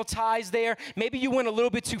emotional ties there. Maybe you went a little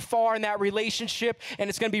bit too far in that relationship and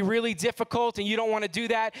it's going to be really difficult and you don't want to do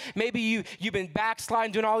that. Maybe you've been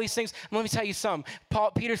backsliding, doing all these things. Let me tell you something.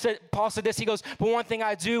 Paul said this. He goes, but one thing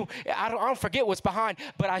I do, I don't forget what's behind,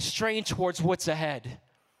 but I strain towards what's ahead.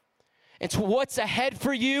 And to what's ahead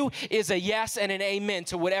for you is a yes and an amen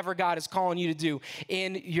to whatever God is calling you to do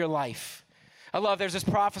in your life. I love, there's this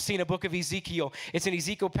prophecy in the book of Ezekiel. It's in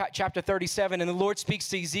Ezekiel chapter 37, and the Lord speaks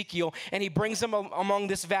to Ezekiel, and he brings him among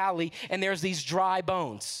this valley, and there's these dry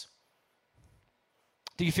bones.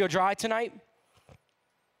 Do you feel dry tonight?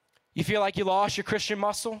 You feel like you lost your Christian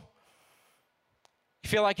muscle? You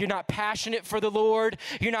feel like you're not passionate for the Lord.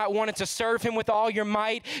 You're not wanting to serve him with all your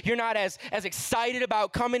might. You're not as excited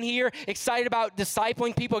about coming here, excited about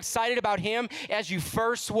discipling people, excited about him as you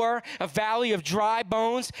first were. A valley of dry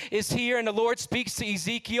bones is here, and the Lord speaks to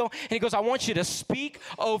Ezekiel, and he goes, I want you to speak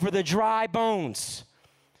over the dry bones.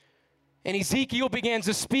 And Ezekiel begins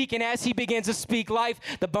to speak, and as he begins to speak life,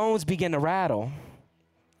 the bones begin to rattle.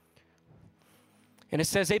 And it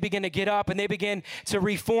says they begin to get up and they begin to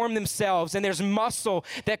reform themselves. And there's muscle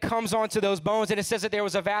that comes onto those bones. And it says that there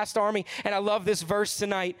was a vast army. And I love this verse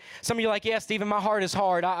tonight. Some of you are like, yeah, Stephen, my heart is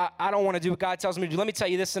hard. I don't want to do what God tells me to do. Let me tell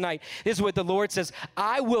you this tonight. This is what the Lord says.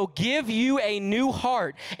 I will give you a new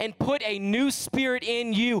heart and put a new spirit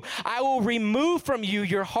in you. I will remove from you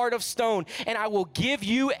your heart of stone. And I will give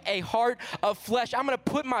you a heart of flesh. I'm going to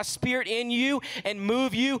put my spirit in you and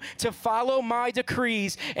move you to follow my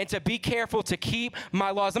decrees and to be careful to keep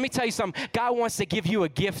my laws. Let me tell you something. God wants to give you a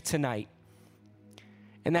gift tonight.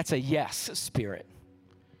 And that's a yes spirit.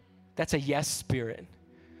 That's a yes spirit.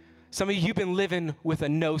 Some of you, you've been living with a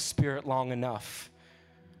no spirit long enough.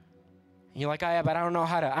 And you're like, but I don't know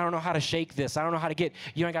how to shake this. I don't know how to get.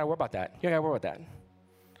 You ain't got to worry about that. You ain't got to worry about that.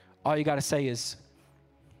 All you got to say is,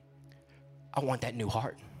 I want that new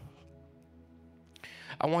heart.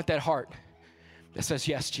 I want that heart that says,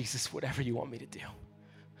 yes, Jesus, whatever you want me to do.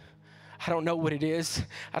 I don't know what it is.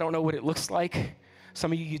 I don't know what it looks like.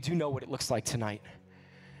 Some of you do know what it looks like tonight.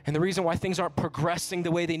 And the reason why things aren't progressing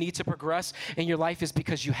the way they need to progress in your life is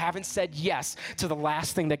because you haven't said yes to the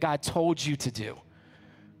last thing that God told you to do.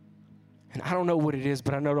 And I don't know what it is,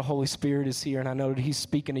 but I know the Holy Spirit is here, and I know that he's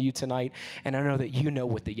speaking to you tonight, and I know that you know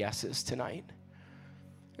what the yes is tonight.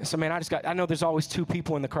 And so, man, I know there's always two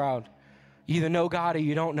people in the crowd. You either know God or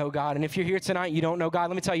you don't know God. And if you're here tonight and you don't know God,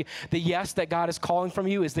 let me tell you, the yes that God is calling from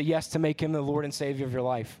you is the yes to make him the Lord and Savior of your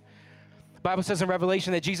life. The Bible says in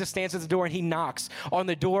Revelation that Jesus stands at the door and he knocks on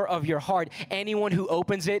the door of your heart. Anyone who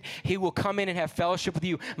opens it, he will come in and have fellowship with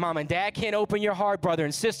you. Mom and dad can't open your heart, brother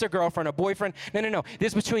and sister, girlfriend or boyfriend. No.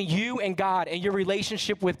 This is between you and God and your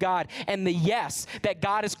relationship with God. And the yes that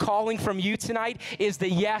God is calling from you tonight is the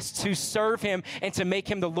yes to serve him and to make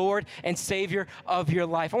him the Lord and Savior of your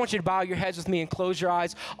life. I want you to bow your heads with me and close your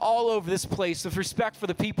eyes all over this place with respect for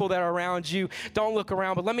the people that are around you. Don't look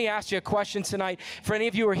around, but let me ask you a question tonight. For any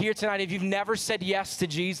of you who are here tonight, if you've never said yes to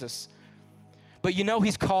Jesus, but you know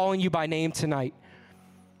he's calling you by name tonight,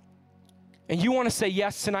 and you want to say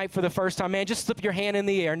yes tonight for the first time, man, just slip your hand in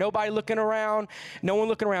the air. Nobody looking around. No one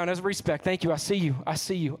looking around. As respect. Thank you. I see you. I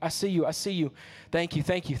see you. I see you. I see you. Thank you.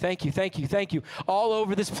 Thank you. Thank you. Thank you. Thank you. All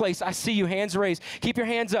over this place. I see you. Hands raised. Keep your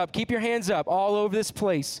hands up. Keep your hands up all over this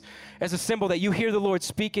place as a symbol that you hear the Lord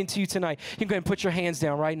speaking to you tonight. You can go ahead and put your hands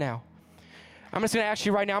down right now. I'm just going to ask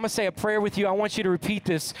you right now, I'm going to say a prayer with you. I want you to repeat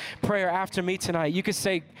this prayer after me tonight. You can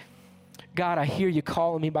say, God, I hear you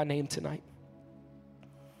calling me by name tonight.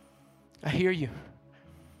 I hear you.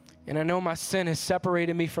 And I know my sin has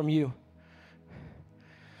separated me from you.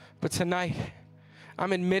 But tonight,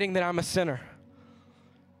 I'm admitting that I'm a sinner.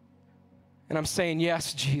 And I'm saying,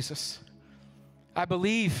 yes, Jesus. I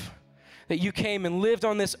believe that you came and lived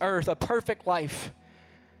on this earth a perfect life.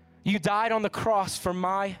 You died on the cross for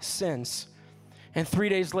my sins. And 3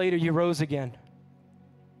 days later, you rose again.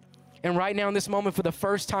 And right now in this moment, for the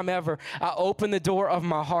first time ever, I open the door of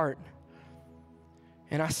my heart.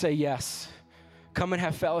 And I say, yes, come and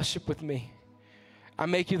have fellowship with me. I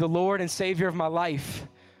make you the Lord and Savior of my life.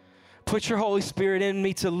 Put your Holy Spirit in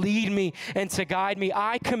me to lead me and to guide me.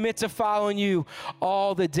 I commit to following you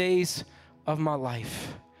all the days of my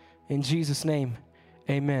life. In Jesus' name,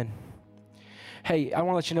 amen. Hey, I want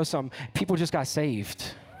to let you know something. People just got saved.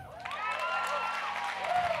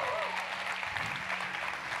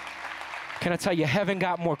 Can I tell you, heaven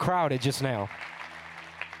got more crowded just now.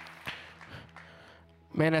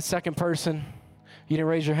 Man, that second person, you didn't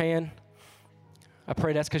raise your hand. I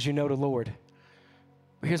pray that's because you know the Lord.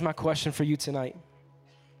 But here's my question for you tonight.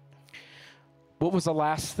 What was the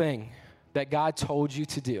last thing that God told you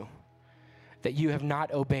to do that you have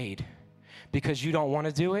not obeyed because you don't want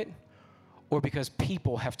to do it or because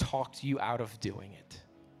people have talked you out of doing it?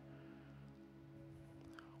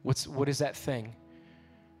 What is that thing?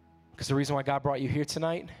 Because the reason why God brought you here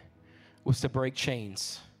tonight was to break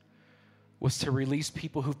chains, was to release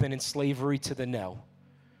people who've been in slavery to the no,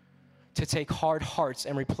 to take hard hearts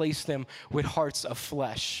and replace them with hearts of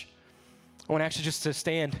flesh. I want actually just to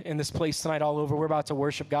stand in this place tonight all over. We're about to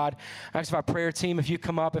worship God. I ask if our prayer team, if you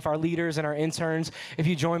come up, if our leaders and our interns, if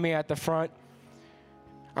you join me at the front,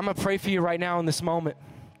 I'm going to pray for you right now in this moment.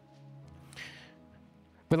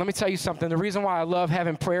 But let me tell you something. The reason why I love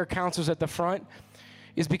having prayer counselors at the front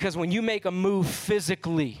is because when you make a move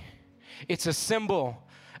physically, it's a symbol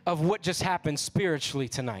of what just happened spiritually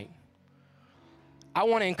tonight. I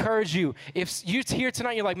want to encourage you. If you're here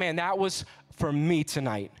tonight, you're like, man, that was for me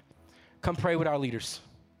tonight. Come pray with our leaders.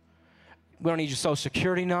 We don't need your social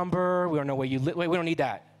security number. We don't know where you live. We don't need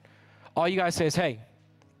that. All you guys say is, hey,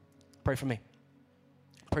 pray for me.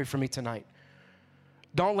 Pray for me tonight.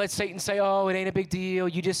 Don't let Satan say, oh, it ain't a big deal.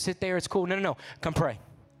 You just sit there. It's cool. No, no, no. Come pray.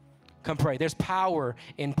 Come pray. There's power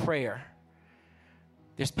in prayer.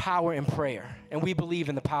 There's power in prayer. And we believe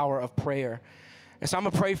in the power of prayer. And so I'm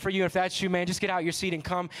going to pray for you. If that's you, man, just get out your seat and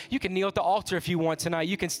come. You can kneel at the altar if you want tonight.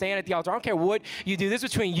 You can stand at the altar. I don't care what you do. This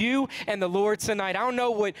is between you and the Lord tonight. I don't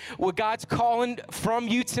know what God's calling from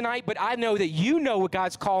you tonight, but I know that you know what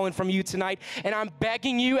God's calling from you tonight. And I'm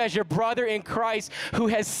begging you as your brother in Christ who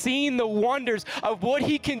has seen the wonders of what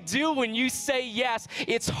he can do when you say yes.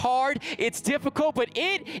 It's hard. It's difficult, but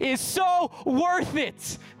it is so worth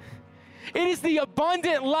it. It is the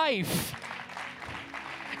abundant life.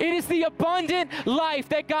 It is the abundant life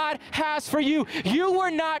that God has for you. You were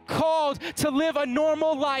not called to live a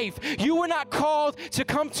normal life. You were not called to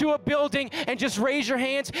come to a building and just raise your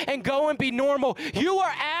hands and go and be normal. You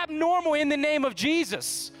are abnormal in the name of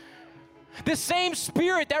Jesus. The same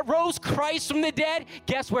Spirit that rose Christ from the dead,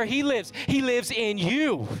 guess where He lives? He lives in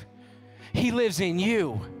you. He lives in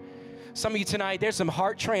you. Some of you tonight, there's some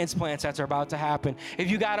heart transplants that are about to happen.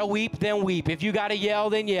 If you got to weep, then weep. If you got to yell,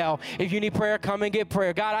 then yell. If you need prayer, come and get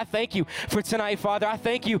prayer. God, I thank you for tonight, Father. I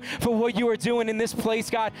thank you for what you are doing in this place,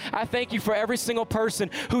 God. I thank you for every single person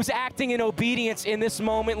who's acting in obedience in this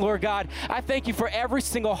moment, Lord God. I thank you for every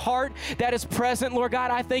single heart that is present, Lord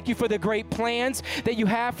God. I thank you for the great plans that you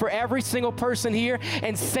have for every single person here.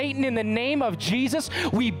 And Satan, in the name of Jesus,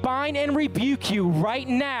 we bind and rebuke you right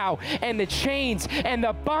now, and the chains and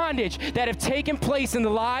the bondage that have taken place in the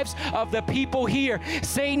lives of the people here.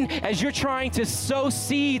 Satan, as you're trying to sow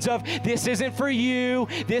seeds of this isn't for you,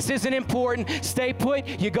 this isn't important, stay put,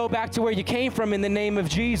 you go back to where you came from in the name of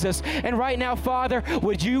Jesus. And right now, Father,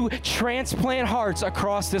 would you transplant hearts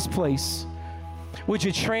across this place? Would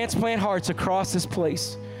you transplant hearts across this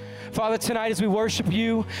place? Father, tonight as we worship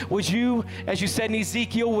you, would you, as you said in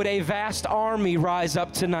Ezekiel, would a vast army rise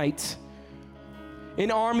up tonight? An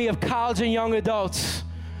army of college and young adults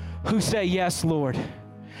who say, yes, Lord.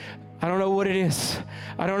 I don't know what it is.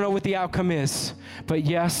 I don't know what the outcome is. But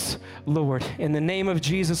yes, Lord. In the name of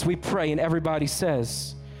Jesus we pray. And everybody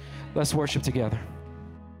says, let's worship together.